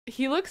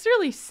He looks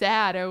really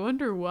sad. I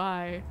wonder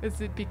why.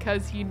 Is it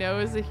because he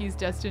knows that he's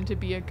destined to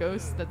be a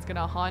ghost that's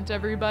gonna haunt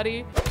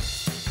everybody?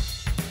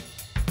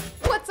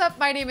 What's up?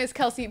 My name is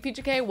Kelsey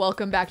Impicciche.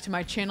 Welcome back to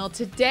my channel.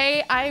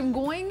 Today, I'm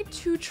going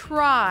to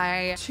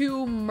try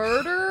to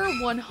murder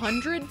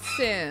 100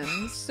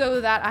 Sims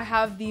so that I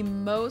have the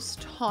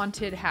most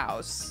haunted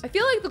house. I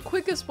feel like the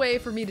quickest way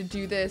for me to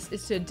do this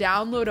is to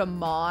download a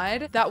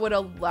mod that would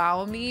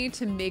allow me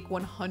to make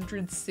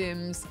 100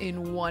 Sims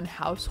in one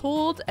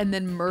household and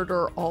then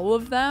murder all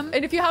of them.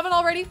 And if you haven't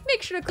already,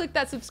 make sure to click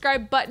that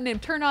subscribe button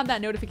and turn on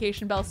that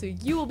notification bell so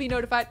you will be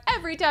notified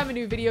every time a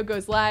new video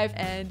goes live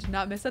and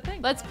not miss a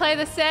thing. Let's play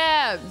the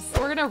Sims.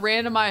 We're gonna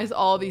randomize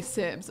all these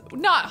Sims.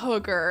 Not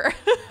Hooker.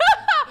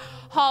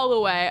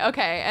 Holloway.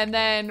 Okay, and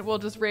then we'll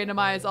just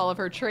randomize all of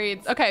her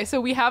traits. Okay, so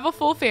we have a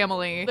full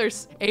family.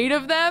 There's 8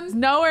 of them.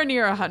 Nowhere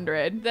near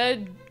 100.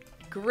 The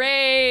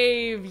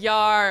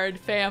graveyard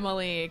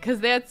family, because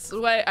that's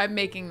what I'm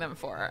making them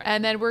for.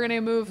 And then we're gonna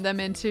move them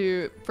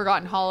into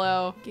Forgotten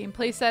Hollow.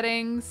 Gameplay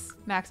settings,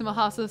 maximum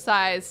household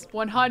size,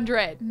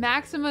 100.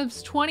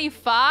 Maximum's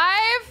 25?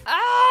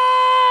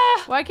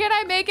 Ah! Why can't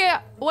I make it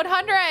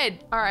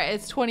 100? All right,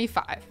 it's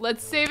 25.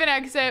 Let's save and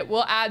exit.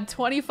 We'll add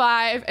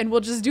 25 and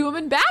we'll just do them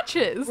in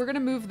batches. We're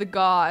gonna move the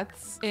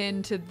Goths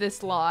into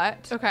this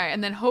lot. Okay,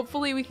 and then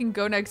hopefully we can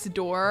go next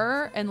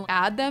door and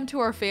add them to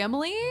our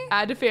family.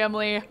 Add to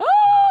family.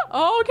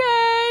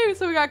 Okay,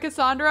 so we got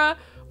Cassandra,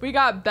 we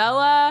got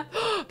Bella.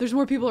 There's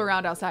more people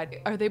around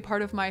outside. Are they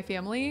part of my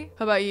family?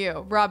 How about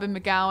you? Robin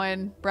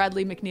McGowan,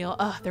 Bradley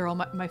McNeil. They're all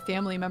my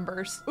family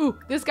members. Ooh,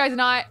 this guy's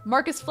not.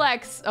 Marcus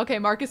Flex. Okay,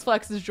 Marcus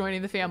Flex is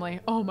joining the family.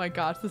 Oh my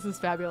gosh, this is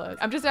fabulous.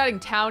 I'm just adding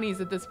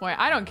townies at this point.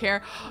 I don't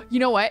care. You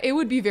know what? It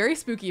would be very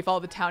spooky if all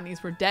the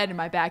townies were dead in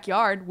my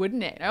backyard,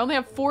 wouldn't it? I only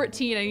have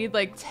 14. I need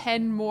like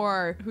 10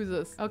 more. Who's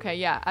this? Okay,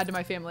 yeah, add to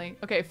my family.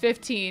 Okay,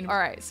 15. All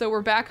right, so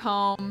we're back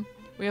home.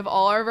 We have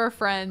all of our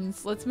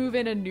friends. Let's move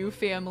in a new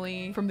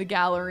family from the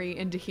gallery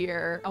into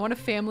here. I want a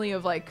family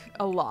of like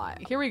a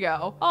lot. Here we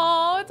go.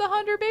 Oh, it's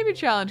 100 baby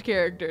challenge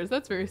characters.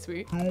 That's very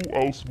sweet. Who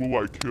else will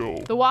I kill?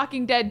 The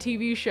Walking Dead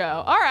TV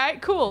show. All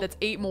right, cool. That's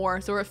 8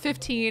 more. So we're at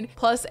 15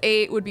 plus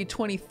 8 would be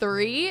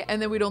 23.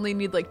 And then we'd only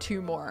need like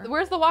 2 more.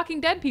 Where's the Walking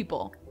Dead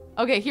people?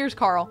 Okay, here's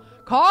Carl.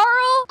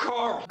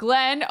 Carl!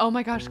 Glenn. Oh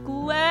my gosh,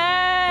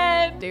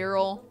 Glenn.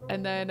 Daryl.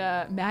 And then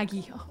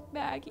Maggie. Oh,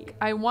 Maggie.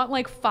 I want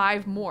like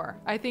 5 more.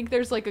 I think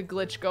there's like a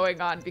glitch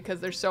going on because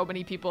there's so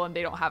many people and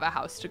they don't have a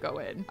house to go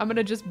in. I'm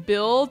gonna just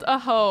build a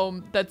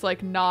home that's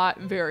like not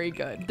very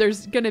good.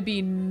 There's gonna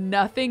be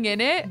nothing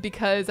in it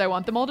because I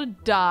want them all to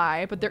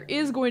die, but there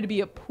is going to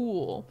be a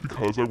pool.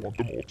 Because I want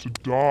them all to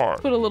die.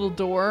 Put a little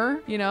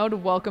door, you know, to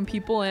welcome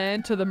people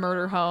in to the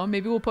murder home.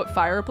 Maybe we'll put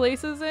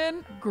fireplaces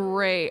in.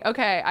 Great.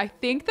 Okay, I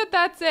think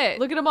that's it.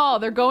 Look at them all.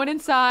 They're going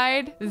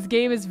inside. This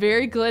game is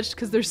very glitched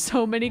because there's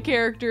so many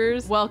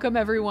characters. Welcome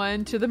everyone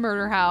to the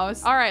murder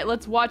house. All right,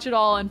 let's watch it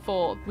all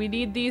unfold. We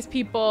need these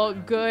people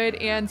good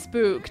and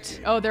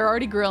spooked. Oh, they're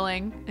already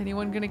grilling.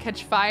 Anyone gonna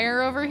catch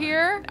fire over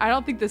here? I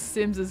don't think the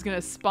Sims is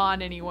gonna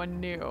spawn anyone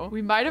new.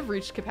 We might have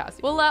reached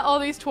capacity. We'll let all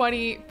these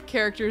 20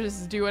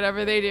 characters do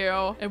whatever they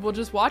do and we'll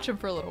just watch them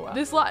for a little while.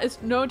 This lot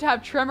is known to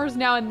have tremors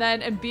now and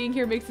then, and being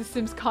here makes the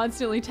Sims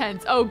constantly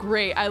tense. Oh,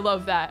 great. I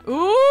love that.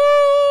 Ooh!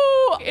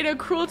 In a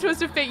cruel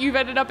twist of fate, you've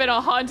ended up in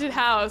a haunted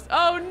house.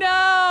 Oh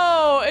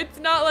no! It's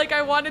not like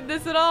I wanted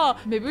this at all.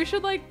 Maybe we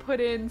should like put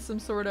in some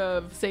sort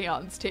of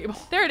seance table.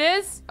 There it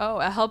is. Oh,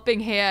 a helping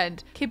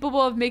hand.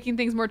 Capable of making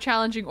things more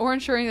challenging or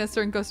ensuring that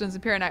certain ghosts don't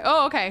appear at night.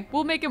 Oh, okay.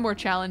 We'll make it more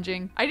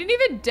challenging. I didn't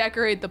even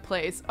decorate the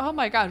place. Oh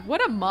my God,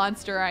 what a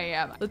monster I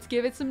am. Let's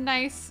give it some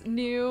nice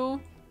new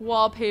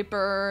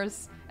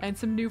wallpapers and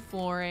some new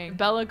flooring.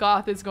 Bella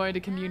Goth is going to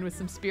commune with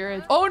some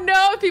spirits. Oh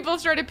no, people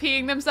started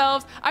peeing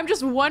themselves. I'm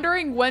just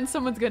wondering when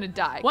someone's gonna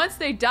die. Once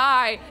they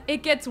die,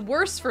 it gets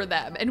worse for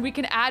them and we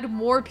can add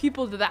more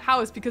people to the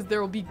house because there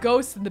will be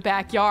ghosts in the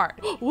backyard.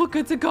 Look,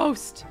 it's a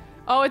ghost.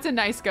 Oh, it's a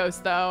nice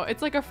ghost though.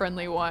 It's like a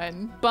friendly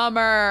one.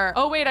 Bummer.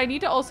 Oh wait, I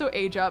need to also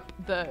age up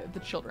the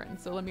children.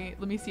 So let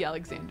me see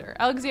Alexander.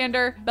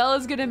 Alexander,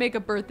 Bella's gonna make a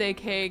birthday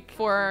cake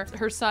for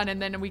her son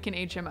and then we can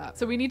age him up.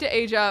 So we need to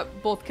age up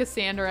both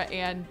Cassandra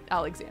and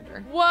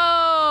Alexander.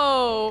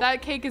 Whoa,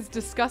 that cake is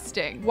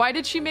disgusting. Why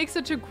did she make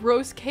such a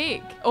gross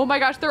cake? Oh my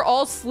gosh, they're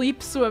all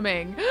sleep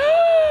swimming.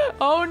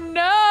 Oh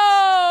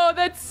no,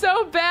 that's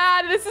so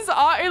bad. This is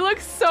all, it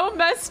looks so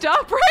messed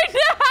up right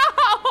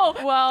now.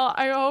 Well,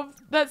 I hope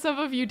that some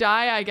of you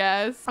die, I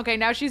guess. Okay,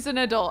 now she's an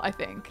adult, I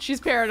think. She's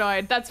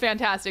paranoid. That's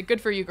fantastic. Good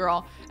for you,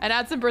 girl. And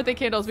add some birthday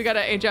candles. We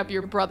gotta age up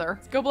your brother.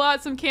 Let's go blow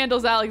out some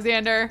candles,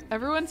 Alexander.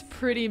 Everyone's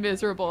pretty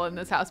miserable in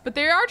this house, but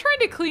they are trying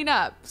to clean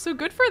up. So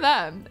good for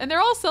them. And they're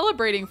all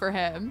celebrating for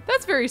him.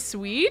 That's very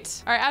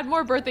sweet. All right, add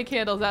more birthday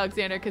candles,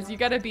 Alexander, because you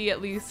gotta be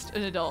at least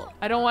an adult.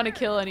 I don't want to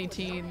kill any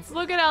teens.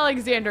 Look at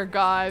Alexander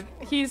God.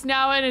 He's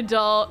now an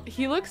adult.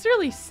 He looks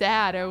really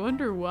sad. I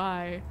wonder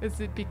why. Is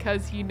it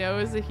because he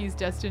knows that he's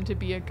destined to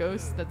be a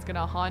ghost that's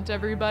gonna haunt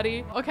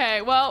everybody?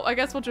 Okay, well, I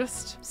guess we'll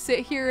just sit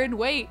here and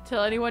wait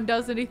till anyone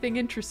does anything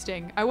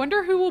interesting. I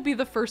wonder who will be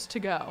the first to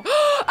go.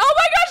 Oh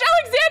my gosh,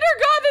 Alexander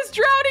Goth is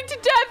drowning to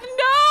death.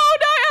 No,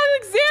 not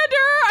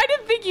Alexander. I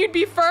didn't think you'd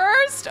be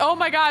first. Oh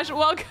my gosh,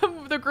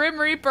 welcome. The Grim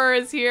Reaper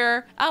is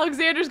here.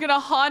 Alexander's gonna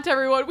haunt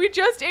everyone. We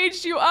just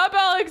aged you up,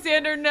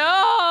 Alexander.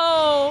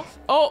 No.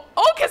 Oh,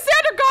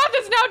 Cassandra Goth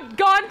is now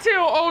gone too.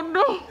 Oh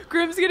no.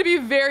 Grim's gonna be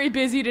very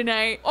busy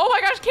tonight. Oh my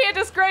gosh,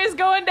 Candace Gray is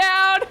going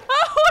down.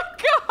 Oh my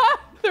god.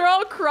 They're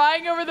all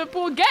crying over the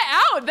pool. Get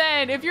out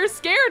then. If you're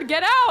scared,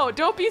 get out.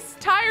 Don't be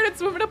tired and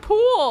swim in a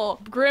pool.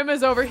 Grim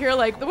is over here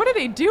like, what are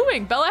they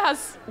doing? Bella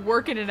has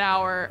work in an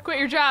hour. Quit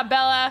your job,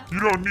 Bella. You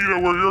don't need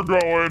it where you're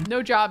going.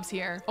 No jobs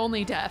here.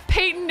 Only death.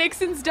 Peyton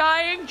Nixon's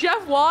dying.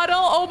 Jeff Waddle.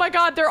 Oh my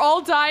god, they're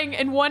all dying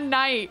in one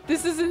night.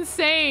 This is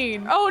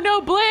insane. Oh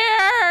no,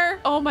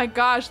 Blair. Oh my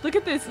gosh, look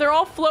at this. They're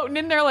all floating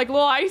in there like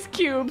little ice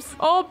cubes.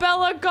 Oh,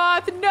 Bella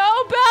Goth. No,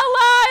 Bella,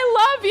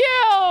 I love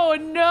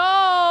you.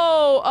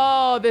 No.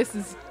 Oh, this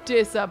is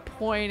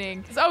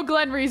disappointing. Oh,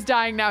 Glenree's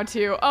dying now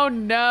too. Oh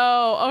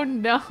no. Oh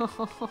no.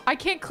 I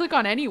can't click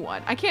on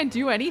anyone. I can't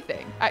do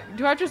anything.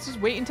 Do I have to just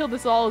wait until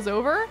this all is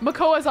over?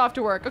 Makoa's off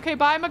to work. Okay,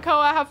 bye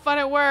Makoa. Have fun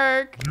at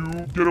work.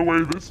 You get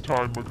away this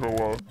time,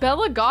 Makoa.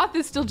 Bella Goth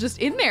is still just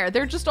in there.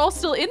 They're just all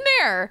still in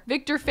there.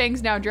 Victor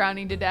Fang's now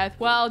drowning to death.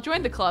 Well,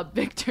 join the club,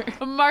 Victor.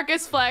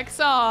 Marcus Flex.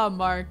 Oh,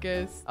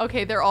 Marcus.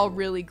 Okay, they're all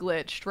really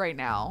glitched right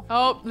now.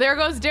 Oh, there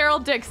goes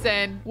Daryl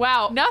Dixon.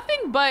 Wow,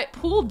 nothing but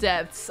pool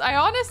deaths. I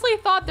honestly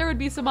thought there would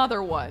be some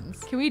other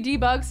ones. Can we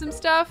debug some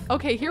stuff?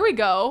 Okay, here we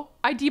go.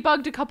 I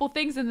debugged a couple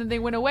things and then they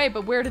went away,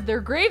 but where did their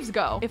graves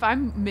go? If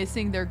I'm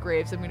missing their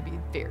graves, I'm gonna be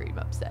very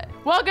upset.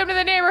 Welcome to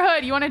the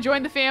neighborhood. You wanna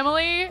join the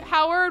family?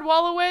 Howard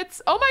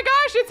Wolowitz. Oh my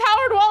gosh, it's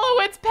Howard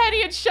Wolowitz,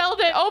 Penny, and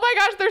Sheldon. Oh my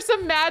gosh, there's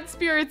some mad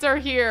spirits are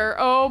here.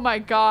 Oh my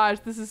gosh,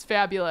 this is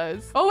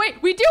fabulous. Oh wait,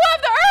 we do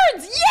have the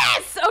urns.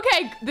 Yes!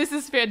 Okay, this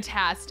is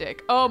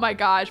fantastic. Oh my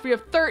gosh, we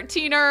have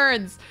 13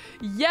 urns.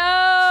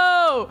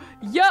 Yo!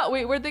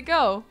 Wait, where'd they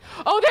go?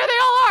 Oh, there they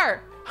all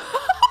are.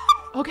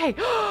 Okay,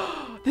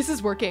 this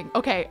is working.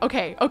 Okay.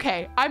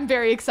 I'm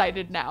very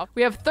excited now.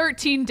 We have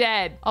 13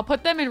 dead. I'll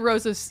put them in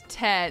rows of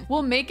 10.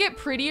 We'll make it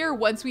prettier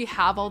once we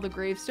have all the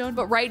gravestone,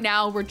 but right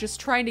now we're just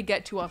trying to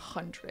get to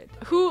 100.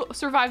 Who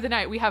survived the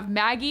night? We have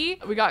Maggie,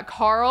 we got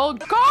Carl,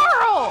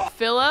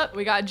 Philip,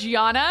 we got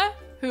Gianna,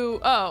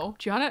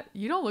 Gianna,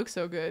 you don't look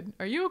so good.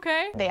 Are you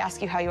okay? They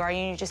ask you how you are,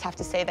 and you just have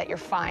to say that you're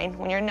fine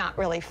when you're not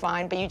really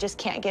fine, but you just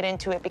can't get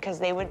into it because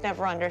they would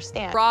never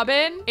understand.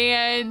 Robin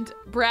and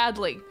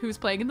Bradley, who's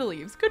playing in the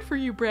leaves. Good for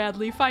you,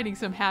 Bradley, finding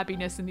some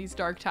happiness in these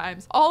dark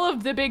times. All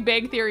of the Big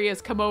Bang Theory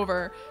has come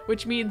over,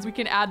 which means we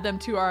can add them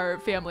to our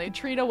family.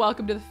 Trina,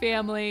 welcome to the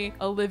family.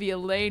 Olivia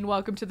Lane,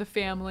 welcome to the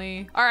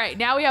family. All right,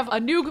 now we have a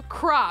new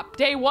crop.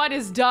 Day 1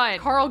 is done.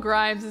 Carl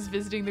Grimes is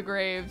visiting the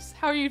graves.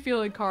 How are you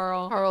feeling,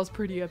 Carl? Carl's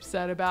pretty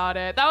upset about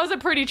it. That was a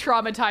pretty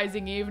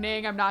traumatizing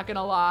evening, I'm not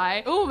gonna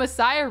lie. Oh,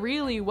 Messiah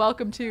Reilly,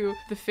 welcome to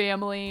the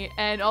family.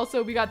 And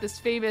also we got this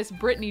famous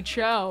Brittany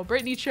Cho.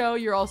 Brittany Cho,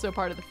 you're also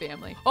part of the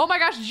family. Oh my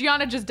gosh,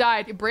 Gianna just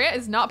died. Brant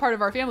is not part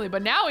of our family,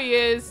 but now he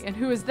is. And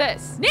who is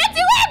this? Nancy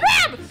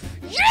Landgrab!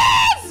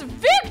 Yes!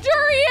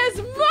 Victory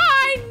is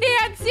mine,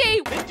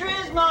 Nancy! Victory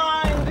is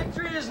mine!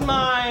 Victory is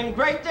mine!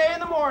 Great day in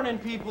the morning,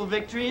 people.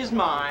 Victory is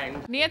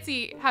mine.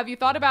 Nancy, have you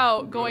thought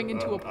about going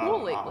into a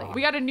pool lately?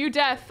 We got a new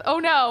death. Oh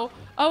no.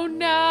 Oh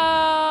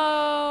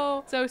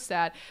no. So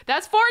sad.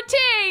 That's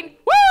 14.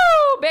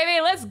 Woo,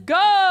 baby, let's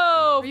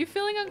go. Are you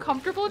feeling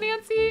uncomfortable,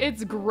 Nancy?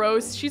 It's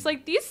gross. She's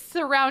like, these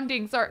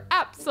surroundings are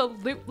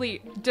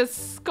absolutely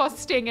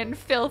disgusting and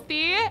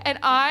filthy. And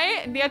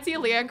I, Nancy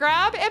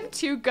Landgrab, am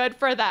too good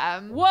for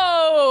them.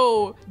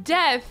 Whoa,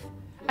 death.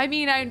 I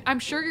mean, I'm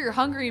sure you're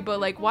hungry, but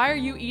like, why are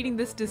you eating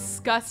this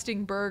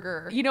disgusting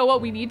burger? You know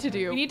what we need to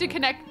do? We need to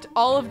connect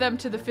all of them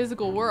to the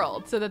physical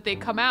world so that they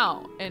come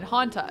out and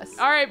haunt us.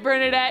 All right,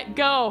 Bernadette,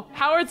 go.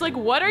 Howard's like,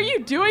 what are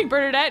you doing,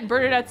 Bernadette? And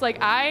Bernadette's like,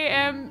 I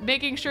am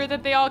making sure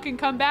that they all can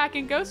come back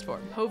in ghost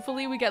form.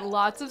 Hopefully we get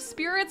lots of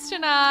spirits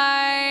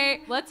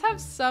tonight. Let's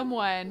have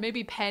someone,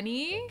 maybe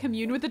Penny,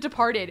 commune with the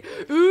departed.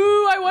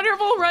 Ooh, I wonder if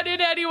we'll run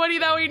into anybody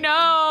that we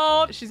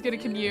know. She's gonna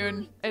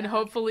commune, and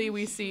hopefully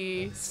we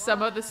see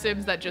some of the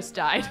Sims that just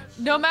died.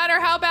 No matter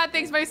how bad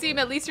things might seem,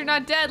 at least you're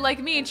not dead like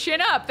me.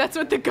 Chin up. That's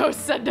what the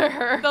ghost said to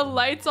her. The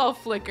lights all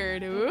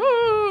flickered.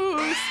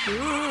 Ooh,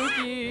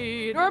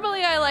 spooky.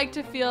 Normally, I like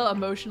to feel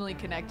emotionally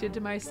connected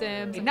to my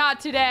Sims. Not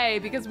today,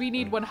 because we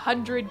need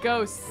 100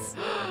 ghosts.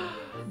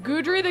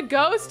 Gudry the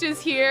ghost is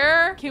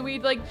here. Can we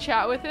like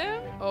chat with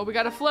him? Oh, we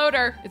got a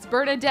floater. It's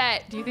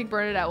Bernadette. Do you think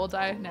Bernadette will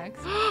die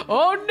next?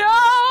 Oh no!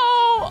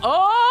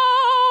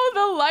 Oh,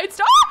 the lights.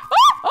 Oh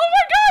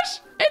my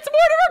gosh! It's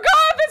Mortimer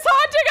Goth! It's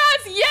haunting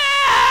us!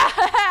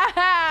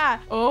 Yeah!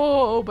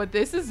 Oh, but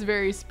this is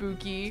very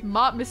spooky.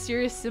 Mop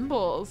mysterious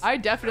symbols. I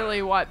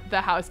definitely want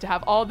the house to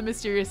have all the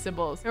mysterious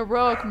symbols.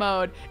 Heroic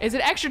mode. Is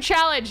it extra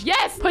challenge?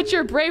 Yes! Put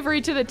your bravery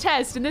to the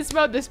test. In this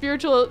mode, the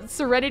spiritual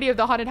serenity of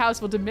the haunted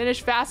house will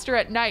diminish faster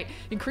at night,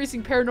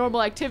 increasing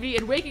paranormal activity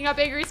and waking up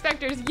angry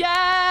specters.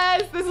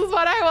 Yes! This is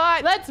what I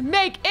want. Let's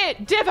make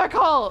it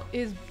difficult.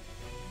 Is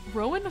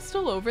Rowan is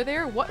still over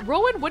there? What?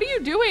 Rowan, what are you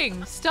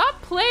doing?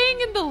 Stop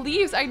playing in the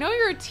leaves. I know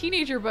you're a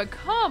teenager, but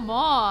come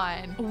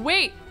on.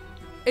 Wait,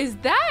 is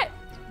that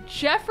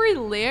Jeffrey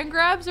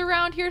Landgrab's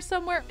around here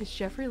somewhere? Is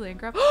Jeffrey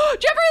Landgrab? Jeffrey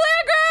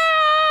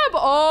Landgrab!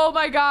 Oh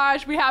my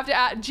gosh, we have to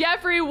add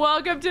Jeffrey.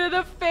 Welcome to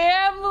the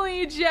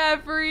family,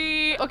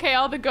 Jeffrey. Okay,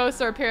 all the ghosts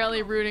are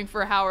apparently rooting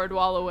for Howard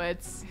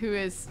Wolowitz, who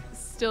is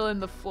still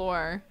in the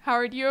floor.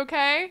 Howard, you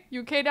okay?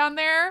 You okay down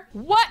there?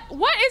 What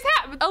is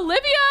happening?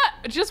 Olivia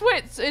just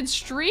went and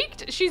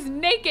streaked. She's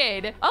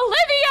naked.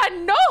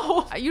 Olivia,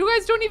 no! You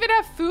guys don't even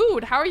have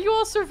food. How are you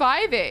all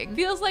surviving?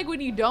 Feels like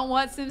when you don't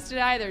want Sims to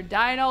die, they're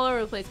dying all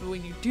over the place. But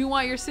when you do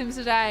want your Sims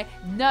to die,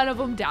 none of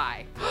them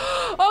die.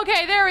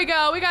 Okay, there we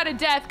go. We got a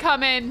death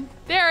coming.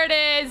 There it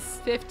is.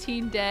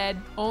 15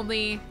 dead.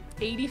 Only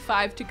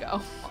 85 to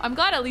go. I'm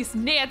glad at least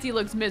Nancy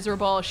looks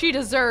miserable. She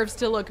deserves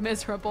to look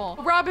miserable.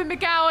 Robin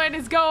McGowan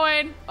is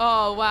going.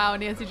 Oh, wow.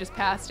 Nancy just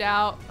passed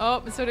out.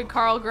 Oh, so did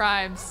Carl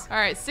Grimes. All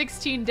right,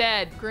 16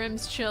 dead.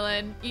 Grim's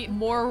chilling, eating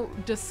more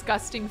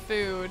disgusting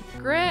food.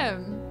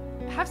 Grim,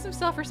 have some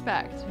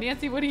self-respect.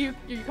 Nancy, what are you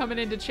coming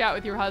in to chat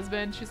with your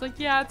husband? She's like,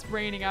 yeah, it's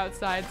raining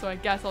outside, so I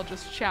guess I'll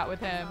just chat with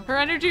him. Her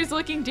energy's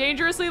looking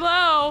dangerously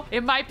low.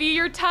 It might be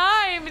your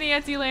time,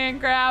 Nancy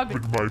Landgrab.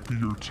 It might be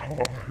your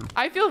time.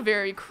 I feel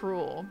very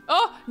cruel.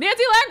 Oh,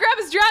 Nancy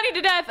Landgrab is drowning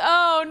to death.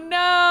 Oh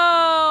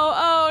no,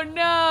 oh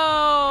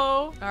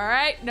no. All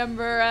right,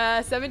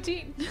 number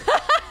 17.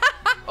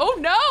 Oh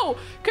no,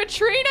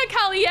 Katrina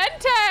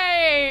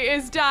Caliente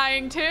is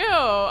dying too.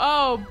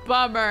 Oh,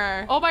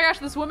 bummer. Oh my gosh,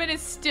 this woman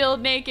is still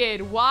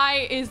naked.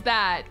 Why is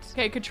that?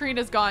 Okay,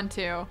 Katrina's gone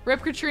too.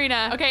 Rip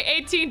Katrina. Okay,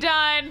 18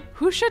 done.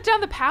 Who shut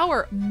down the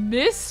power?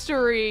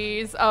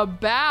 Mysteries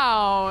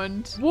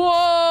abound.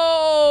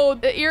 Whoa,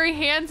 the eerie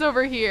hands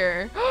over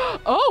here.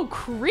 Oh,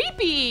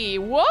 creepy.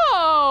 Whoa.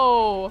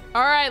 All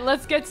right,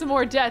 let's get some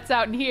more deaths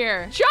out in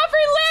here.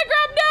 Joffrey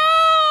Landgrab, no!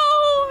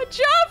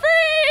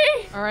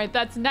 Joffrey! All right,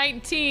 that's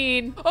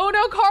 19. Oh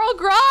no, Carl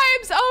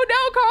Grimes. Oh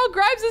no, Carl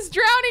Grimes is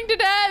drowning to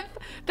death.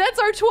 That's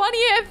our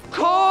 20th.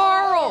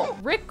 Carl!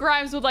 Rick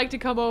Grimes would like to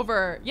come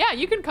over. Yeah,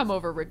 you can come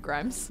over, Rick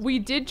Grimes. We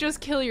did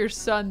just kill your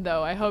son,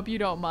 though. I hope you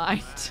don't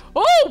mind.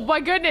 Oh, my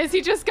goodness.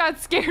 He just got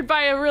scared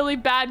by a really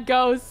bad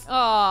ghost.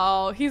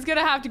 Oh, he's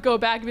gonna have to go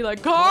back and be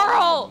like,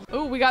 Carl!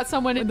 Oh, we got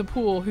someone in the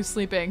pool who's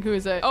sleeping. Who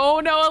is it? Oh,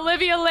 no,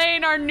 Olivia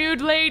Lane, our nude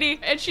lady.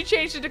 And she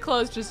changed it to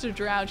clothes just to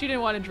drown. She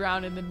didn't want to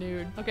drown in the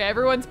nude. Okay,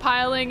 everyone's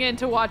piling in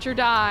to watch her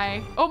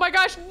die. Oh, my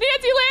gosh. Nancy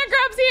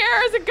Landgrab's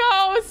here as a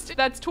ghost.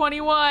 That's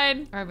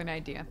 21. I have an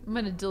idea. I'm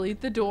gonna delete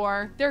the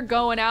door. They're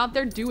going out,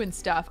 they're doing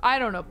stuff. I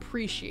don't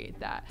appreciate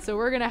that. So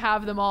we're gonna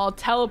have them all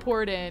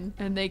teleport in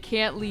and they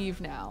can't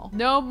leave now.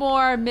 No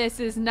more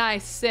Mrs.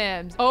 Nice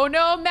Sims. Oh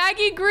no,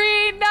 Maggie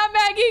Green, not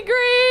Maggie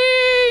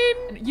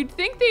Green. You'd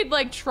think they'd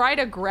like try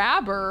to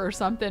grab her or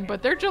something,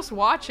 but they're just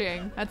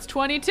watching. That's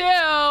 22.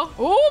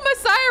 Oh,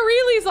 Messiah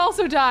Reilly's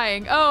also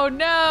dying. Oh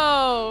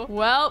no.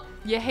 Well,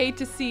 you hate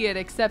to see it,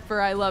 except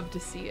for I love to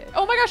see it.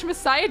 Oh my gosh,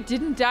 Messiah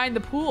didn't die in the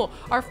pool.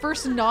 Our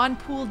first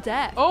non-pool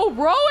death. Oh,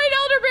 Rowan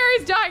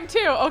Elderberry's dying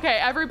too. Okay,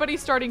 everybody's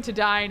starting to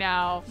die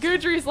now.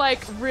 Gudri's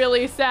like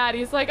really sad.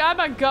 He's like, I'm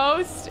a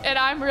ghost and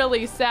I'm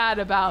really sad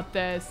about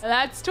this.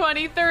 That's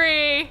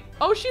 23.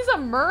 Oh, she's a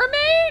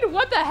mermaid?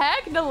 What the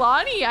heck?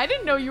 Nalani, I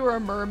didn't know you were a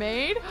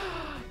mermaid.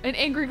 An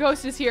angry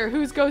ghost is here.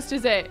 Whose ghost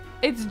is it?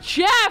 It's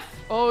Jeff.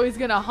 Oh, he's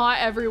gonna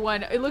haunt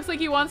everyone. It looks like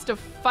he wants to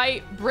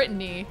fight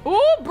Brittany.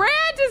 Oh,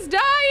 Brant is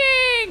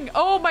dying.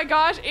 Oh my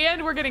gosh,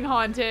 and we're getting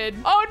haunted.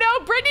 Oh no,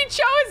 Brittany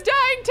Cho is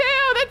dying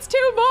too. That's 2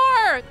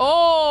 more.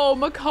 Oh,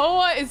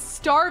 Makoa is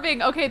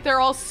starving. Okay,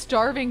 they're all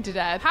starving to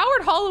death.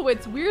 Howard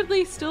Wolowitz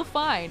weirdly still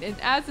fine, and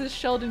as is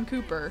Sheldon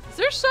Cooper. Is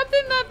there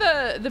something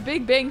that the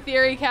Big Bang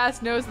Theory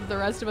cast knows that the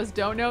rest of us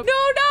don't know? No,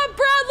 not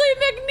Bradley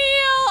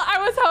McNeil. I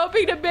was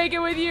hoping to make it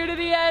with you to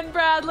the end,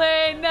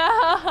 Bradley.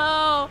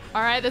 No.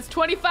 All right, that's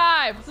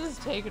 25. This is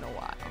taking a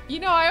while. You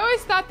know, I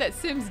always thought that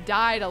Sims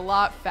died a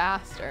lot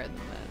faster than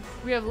this.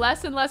 We have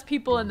less and less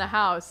people in the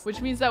house,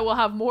 which means that we'll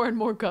have more and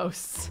more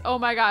ghosts. Oh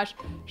my gosh,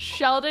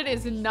 Sheldon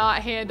is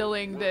not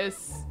handling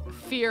this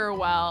fear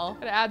well.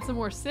 Gotta add some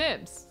more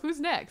Sims. Who's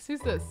next?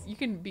 Who's this? You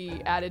can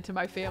be added to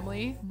my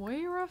family.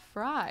 Moira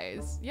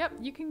Fries. Yep,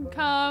 you can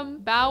come.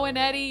 Bow and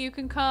Eddie, you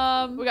can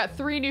come. We got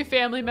 3 new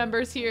family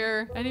members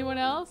here. Anyone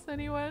else?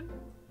 Anyone?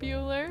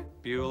 Bueller?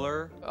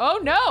 Bueller? Oh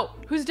no!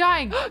 Who's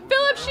dying?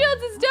 Philip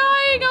Shields is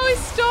dying! Oh,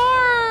 he's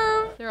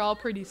starved! They're all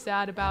pretty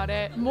sad about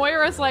it.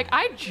 Moira's like,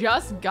 I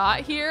just got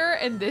here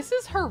and this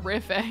is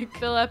horrific.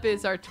 Philip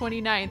is our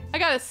 29th. I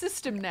got a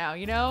system now,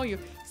 you know? You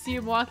see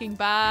him walking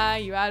by,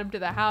 you add him to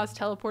the house,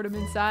 teleport him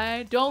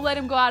inside. Don't let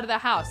him go out of the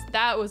house.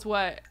 That was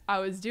what I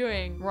was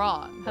doing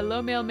wrong.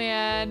 Hello,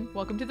 mailman.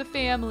 Welcome to the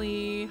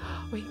family.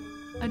 Wait.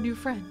 A new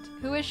friend.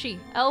 Who is she?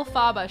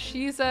 Elphaba.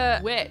 She's a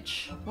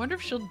witch. Wonder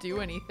if she'll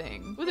do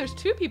anything. Oh, there's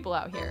 2 people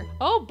out here.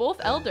 Oh,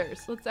 both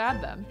elders. Let's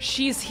add them.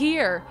 She's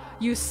here.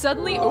 You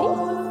suddenly...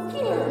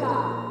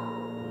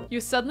 Oh. You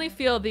suddenly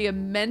feel the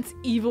immense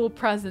evil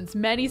presence.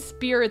 Many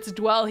spirits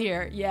dwell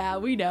here. Yeah,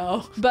 we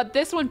know. But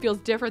this one feels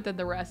different than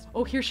the rest.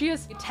 Oh, here she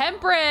is.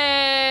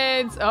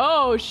 Temperance.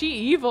 Oh, she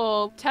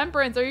evil.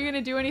 Temperance, are you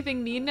gonna do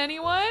anything mean to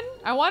anyone?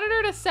 I wanted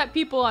her to set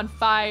people on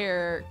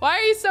fire. Why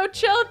are you so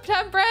chill,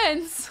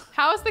 Temperance?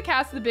 How is the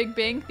cast of The Big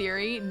Bang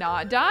Theory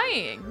not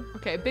dying?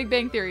 Okay, Big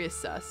Bang Theory is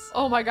sus.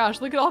 Oh my gosh,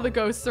 look at all the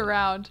ghosts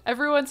around.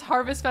 Everyone's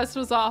Harvest Fest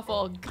was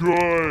awful.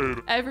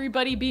 Good.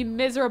 Everybody be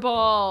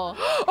miserable.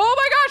 Oh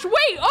my gosh,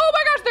 wait! Oh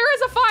my gosh, there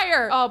is a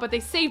fire! Oh, but they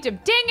saved him.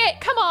 Dang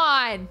it, come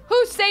on!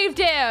 Who saved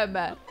him?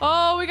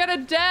 Oh, we got a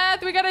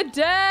death, we got a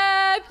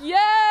death! Yay!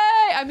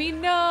 I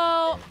mean,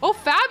 no. Oh,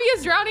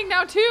 Fabia's drowning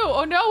now too.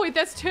 Oh no, wait,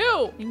 that's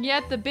two. And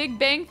yet the Big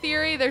Bang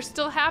Theory, they're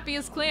still happy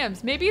as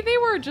clams. Maybe they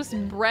were just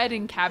bred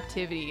in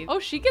captivity. Oh,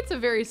 she gets a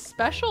very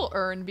special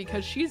urn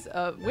because she's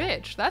a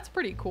witch. That's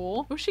pretty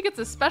cool. Oh, she gets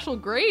a special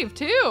grave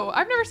too.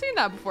 I've never seen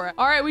that before.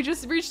 All right, we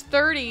just reached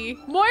 30.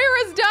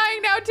 Moira's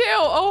dying now too.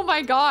 Oh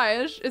my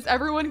gosh. Is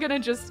everyone gonna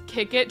just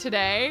kick it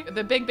today?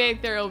 The Big Bang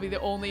Theory will be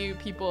the only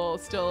people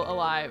still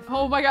alive.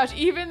 Oh my gosh,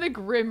 even the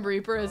Grim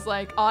Reaper is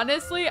like,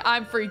 honestly,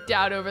 I'm freaked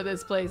out over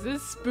this place.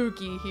 This is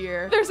spooky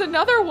here. There's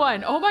another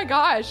one. Oh my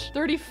gosh,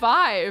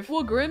 35.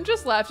 Well, Grim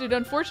just left, and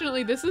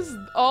unfortunately, this is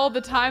all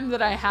the time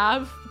that I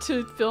have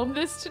to film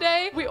this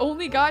today. We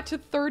only got to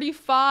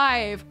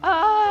 35.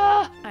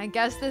 I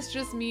guess this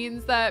just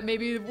means that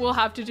maybe we'll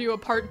have to do a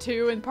part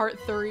 2 and part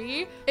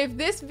 3. If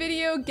this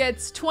video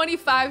gets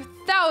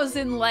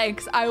 25,000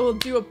 likes, I will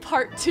do a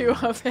part 2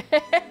 of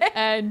it.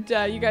 And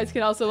you guys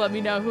can also let me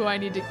know who I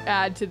need to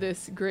add to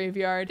this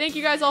graveyard. Thank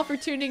you guys all for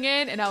tuning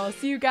in, and I will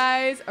see you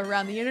guys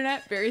around the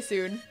internet very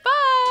soon. Bye!